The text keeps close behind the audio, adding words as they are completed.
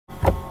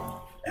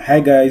Hi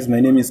guys,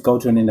 my name is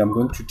Carlton and I'm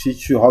going to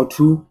teach you how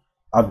to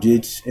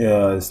update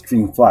a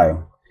string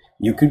file.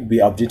 You could be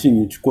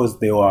updating it because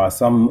there were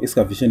some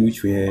excavation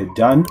which were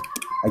done.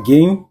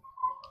 Again,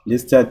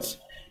 let's start.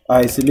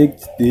 I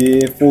select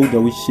the folder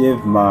which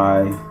have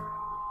my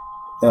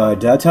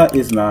data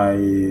as my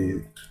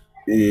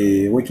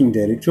working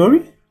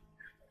directory.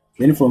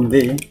 Then from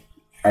there,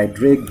 I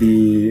drag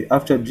the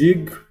after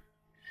dig.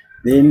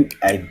 Then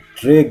I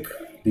drag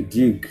the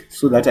dig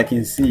so that I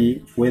can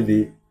see where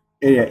the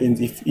area ends.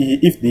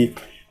 If the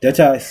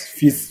data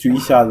fits to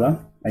each other,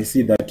 I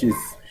see that it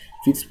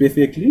fits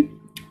perfectly.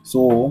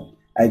 So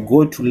I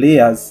go to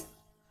layers,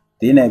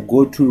 then I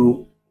go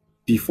to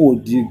before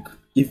dig.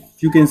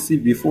 If you can see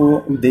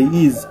before, there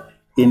is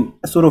in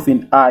sort of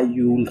an eye.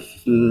 You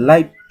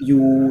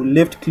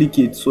left click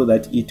it so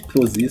that it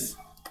closes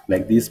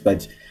like this,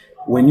 but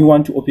when you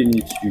want to open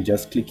it, you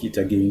just click it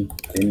again.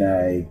 Then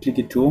I click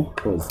it to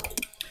close.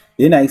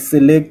 Then I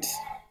select.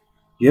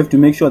 You have to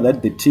make sure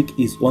that the tick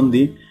is on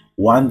the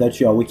one that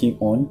you are working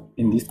on.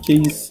 In this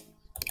case,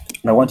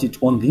 I want it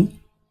on the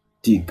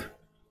dig.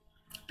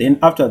 Then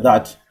after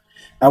that,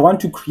 I want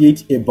to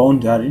create a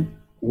boundary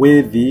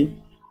where the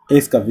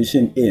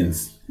excavation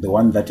ends, the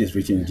one that is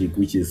written dig,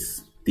 which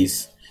is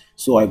this.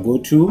 So I go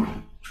to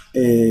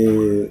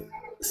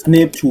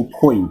snap to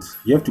point.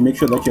 You have to make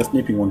sure that you're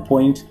snapping on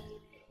point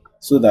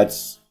so that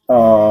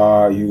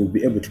you will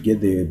be able to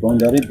get the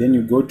boundary. Then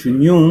you go to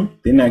new,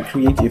 then I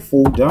create a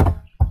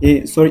folder,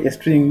 a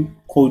string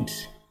called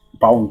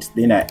bound,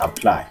 then I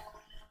apply.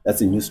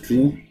 That's a new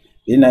string.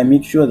 Then I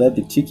make sure that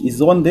the tick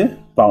is on the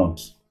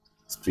bound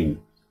string,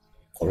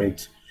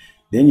 correct.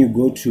 Then you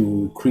go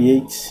to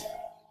create,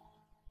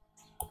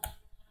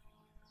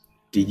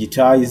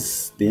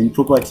 digitize, then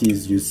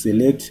properties, you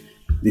select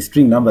the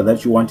string number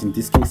that you want. In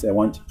this case I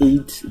want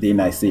 8, then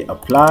I say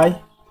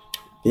apply.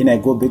 Then I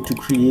go back to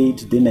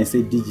create, then I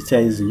say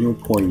digitize new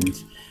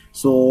point.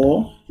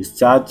 So you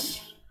start,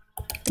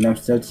 and I'm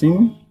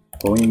starting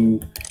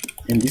going,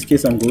 in this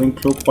case I'm going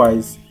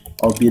clockwise.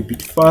 I'll be a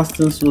bit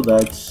faster so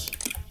that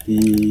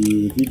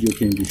the video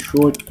can be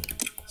short.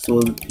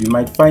 So you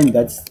might find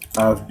that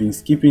I've been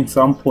skipping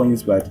some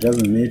points, but it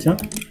doesn't matter.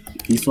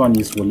 This one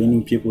is for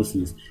learning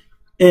purposes.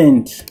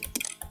 And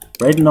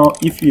right now,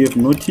 if you have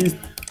noticed,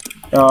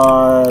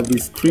 the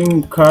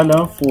string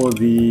color for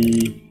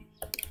the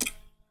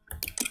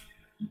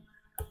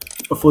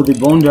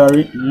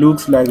boundary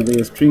looks like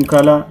the string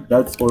color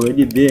that's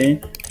already there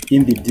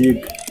in the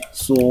dig.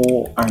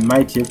 So I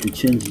might have to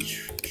change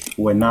it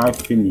when I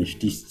finish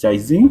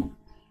digitizing.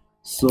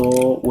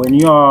 So when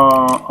you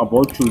are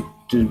about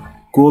to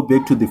go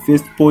back to the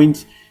first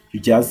point, you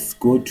just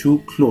go to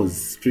close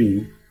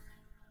string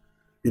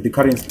with the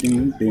current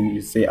string, then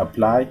you say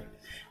apply.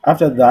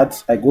 After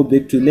that, I go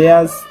back to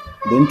layers,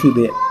 then to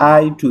the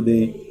eye, to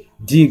the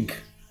dig,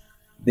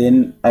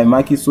 then I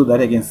mark it so that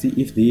I can see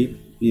if the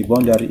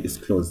boundary is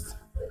closed.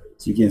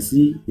 So you can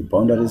see the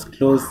boundary is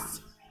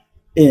closed.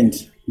 And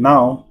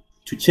now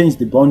to change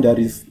the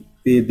boundaries,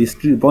 the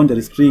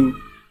boundary string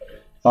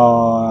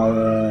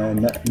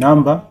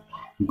number,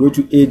 you go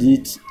to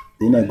edit,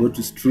 then I go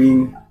to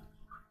string,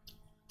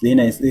 then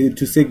I say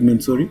to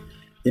segment, sorry,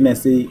 then I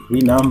say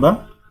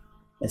renumber.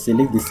 I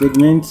select the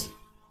segment,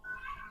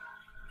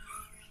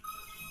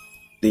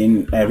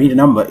 then I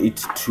renumber it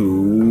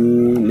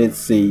to, let's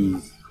say,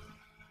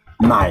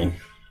 9.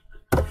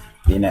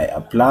 Then I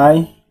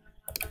apply.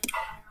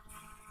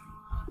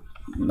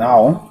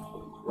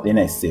 Now, then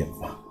I save.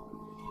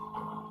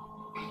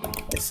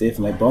 I save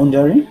my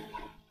boundary.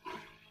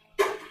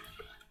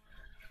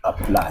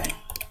 Apply.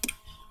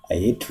 I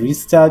hit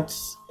reset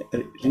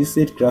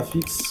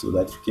graphics so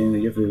that you can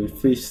have a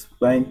refresh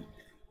spine.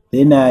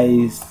 Then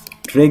I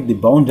drag the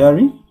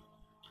boundary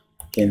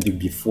and the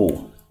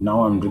before.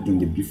 Now I'm dragging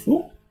the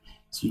before,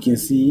 so you can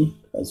see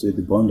that's where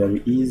the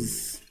boundary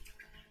is.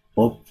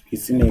 Hope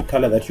it's in a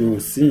color that you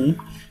will see.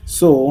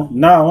 So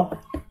now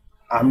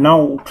I'm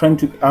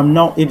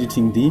now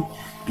editing the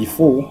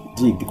before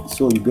dig.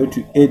 So you go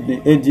to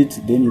edit,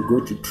 then you go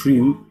to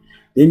trim,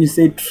 then you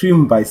say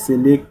trim by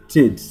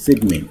selected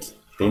segment,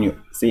 then you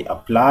say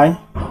apply.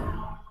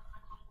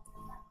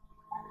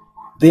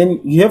 Then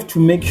you have to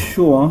make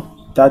sure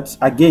that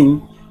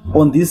again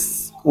on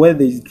this where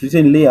there is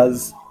written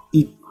layers,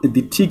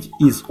 the tick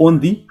is on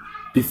the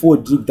before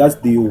dig. That's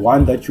the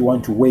one that you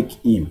want to work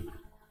in.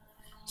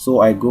 So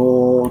I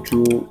go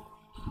to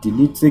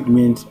delete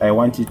segment. I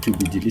want it to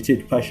be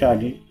deleted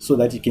partially so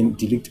that you can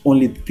delete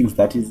only the things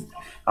that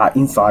are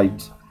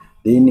inside.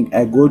 Then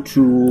I go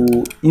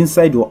to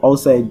inside or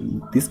outside.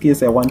 In this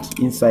case I want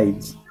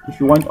inside. If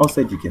you want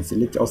outside, you can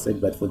select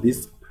outside, but for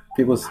this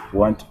purpose you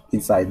want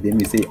inside. Then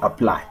you say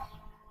apply.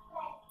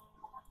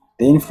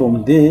 Then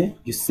from there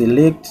you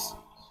select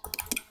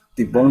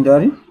the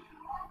boundary,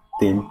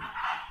 then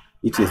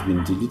it has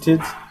been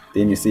deleted,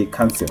 then you say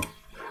cancel.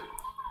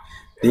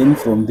 Then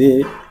from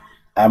there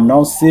I'm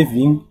now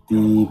saving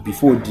the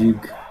before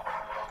dig,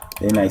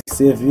 then I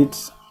save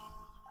it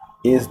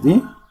as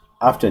the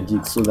after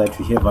dig so that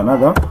we have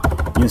another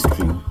new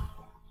string.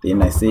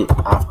 Then I say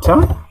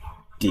after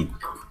dig.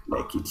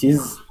 like it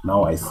is.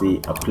 Now I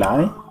say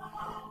apply,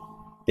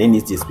 then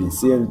it has been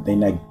saved.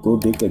 Then I go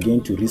back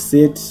again to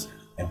reset.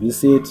 I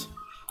reset,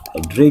 I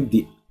drag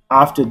the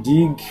after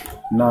dig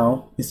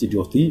now instead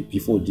of the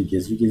before dig.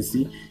 As you can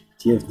see,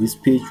 you have this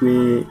page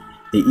where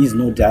there is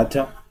no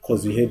data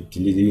because we have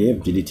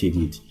deleted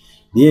it.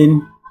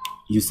 Then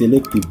you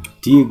select the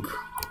dig,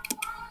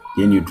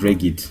 then you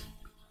drag it.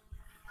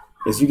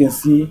 As you can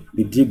see,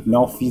 the dig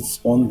now fits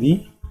on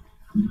the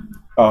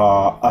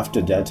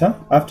after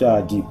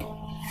dig.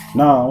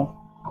 Now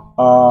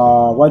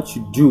what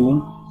you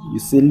do, you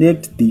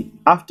select the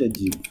after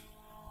dig,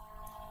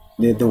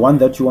 the one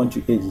that you want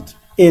to edit,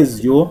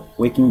 as your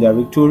working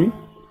directory.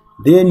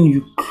 Then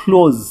you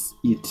close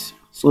it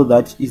so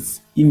that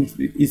it's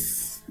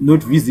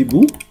not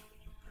visible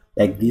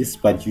like this,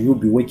 but you'll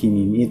be working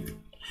in it.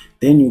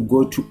 Then you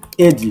go to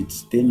edit,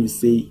 then you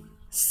say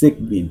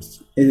segment,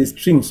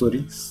 string,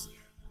 sorry,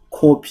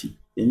 copy.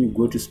 Then you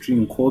go to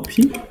string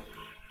copy,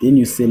 then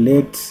you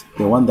select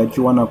the one that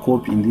you want to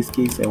copy. In this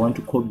case, I want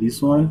to copy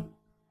this one.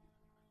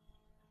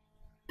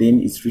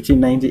 Then it's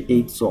written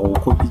 98, so I'll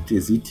copy it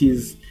as it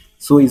is.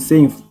 So it's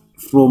saying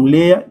from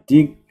layer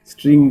dig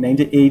string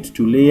 98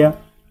 to layer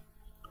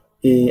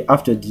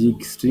after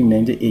dig string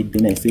 98.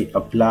 Then I say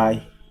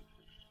apply,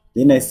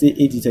 then I say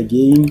edit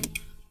again,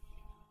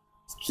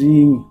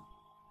 string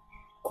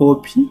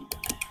copy,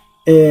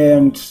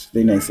 and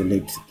then I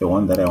select the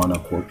one that I want to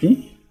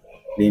copy.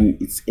 Then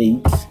it's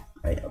 8,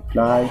 I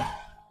apply.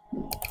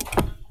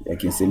 I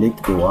can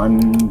select the one,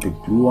 the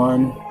blue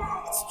one,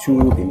 it's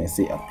 2, then I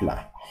say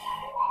apply.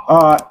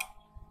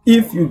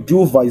 If you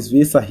do vice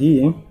versa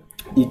here,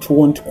 it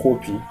won't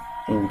copy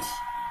and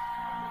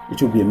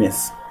it will be a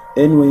mess.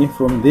 Anyway,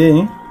 from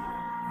there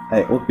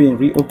I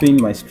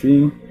reopen my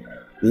string,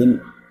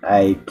 then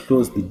I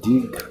close the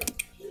dig.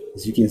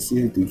 As you can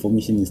see, the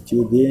information is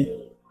still there.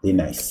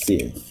 Then I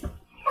save,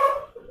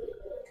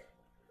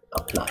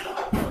 apply.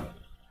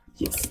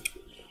 Yes.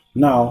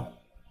 Now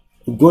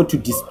go to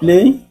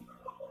display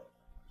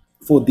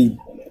for the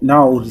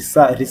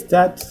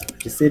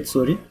reset,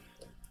 sorry.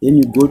 Then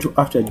you go to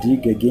after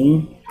dig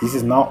again. This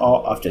is now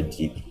our after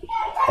dig.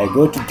 I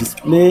go to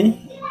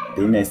display,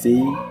 then I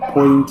say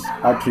point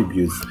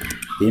attributes,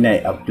 then I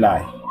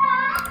apply.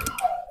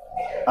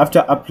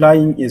 After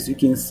applying, as you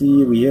can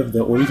see, we have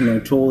the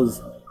original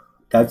tools.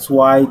 That's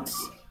white.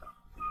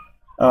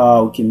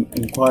 We can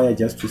inquire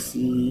just to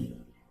see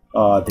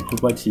the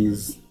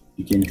properties.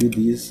 You can do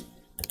this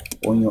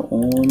on your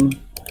own.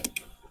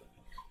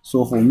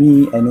 So for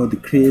me, I know the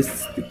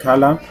crest, the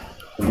color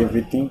of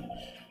everything.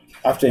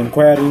 After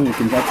inquiring, you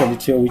can actually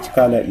tell which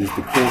color is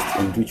the crest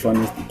and which one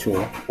is the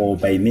toe, or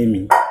by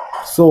naming.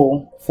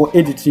 So for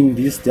editing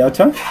this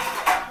data,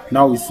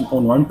 now it's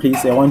on one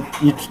place. I want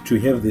it to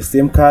have the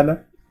same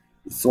color.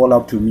 It's all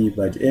up to me,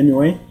 but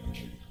anyway,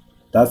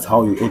 that's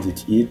how you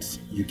edit it.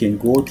 You can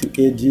go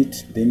to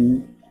edit,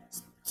 then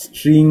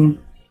string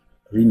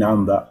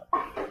renumber,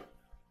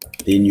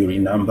 then you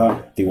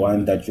renumber the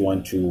one that you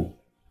want to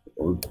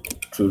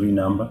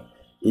renumber.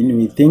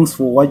 Anyway, thanks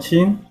for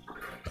watching.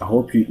 I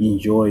hope you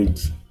enjoyed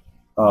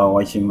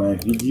watching my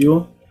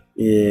video.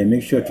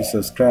 Make sure to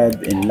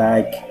subscribe and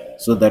like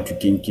so that we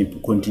can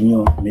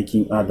continue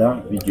making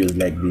other videos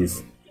like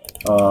this.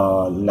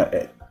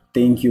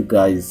 Thank you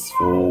guys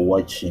for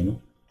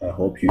watching. I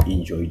hope you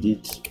enjoyed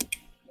it.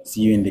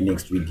 See you in the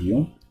next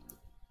video.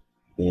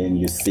 Then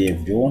you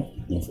save your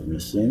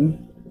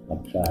information,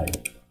 apply,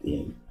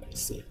 then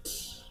set.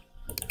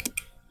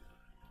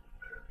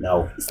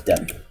 Now it's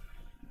done.